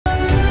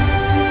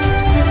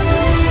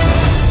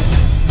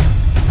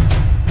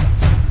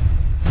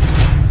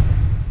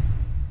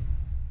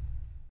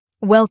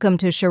Welcome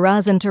to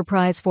Shiraz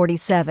Enterprise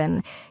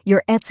 47,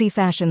 your Etsy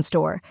fashion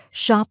store.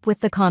 Shop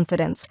with the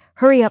confidence.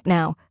 Hurry up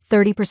now,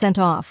 30%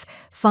 off.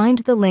 Find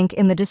the link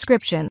in the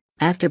description.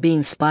 After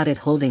being spotted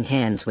holding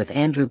hands with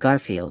Andrew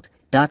Garfield,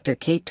 Dr.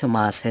 Kate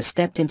Thomas has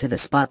stepped into the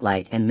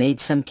spotlight and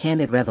made some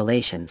candid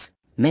revelations.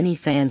 Many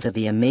fans of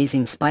the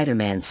Amazing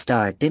Spider-Man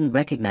star didn't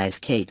recognize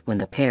Kate when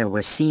the pair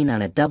were seen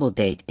on a double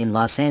date in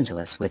Los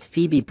Angeles with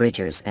Phoebe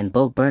Bridgers and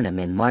Bo Burnham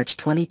in March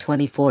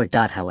 2024.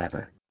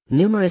 However,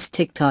 numerous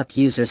TikTok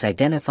users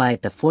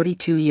identified the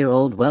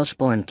 42-year-old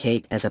Welsh-born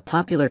Kate as a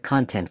popular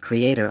content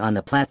creator on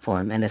the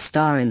platform and a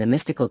star in the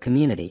mystical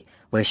community,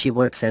 where she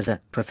works as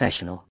a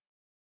professional.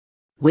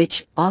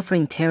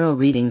 Offering tarot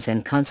readings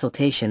and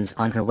consultations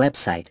on her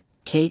website,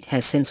 Kate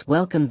has since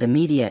welcomed the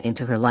media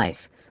into her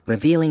life,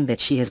 revealing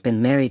that she has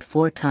been married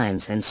 4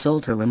 times and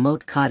sold her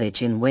remote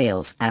cottage in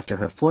Wales after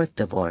her 4th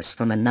divorce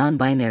from a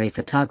non-binary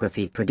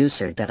photography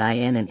producer.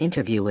 In an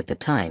interview with The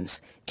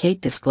Times, Kate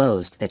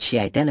disclosed that she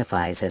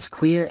identifies as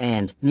queer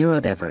and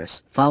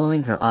neurodiverse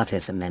following her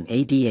autism and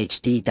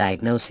ADHD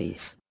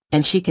diagnoses,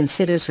 and she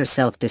considers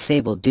herself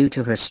disabled due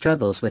to her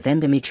struggles with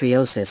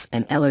endometriosis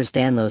and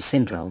Ehlers-Danlos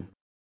syndrome,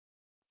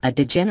 a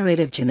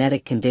degenerative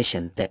genetic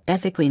condition that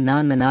ethically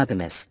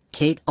non-monogamous.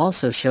 Kate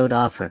also showed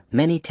off her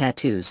many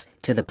tattoos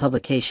to the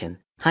publication,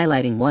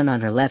 highlighting one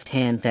on her left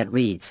hand that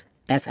reads,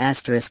 F***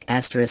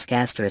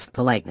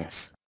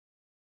 politeness.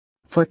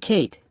 For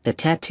Kate, the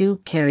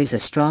tattoo carries a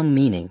strong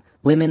meaning.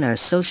 Women are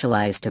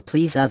socialized to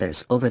please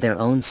others over their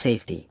own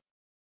safety.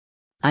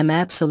 I'm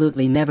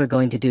absolutely never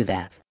going to do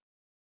that.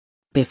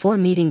 Before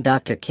meeting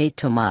Dr. Kate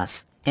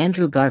Thomas,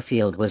 Andrew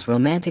Garfield was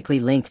romantically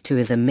linked to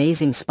his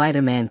Amazing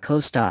Spider-Man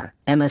co-star,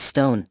 Emma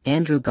Stone.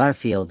 Andrew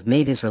Garfield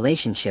made his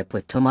relationship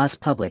with Thomas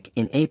public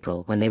in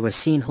April when they were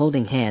seen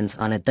holding hands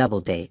on a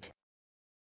double date.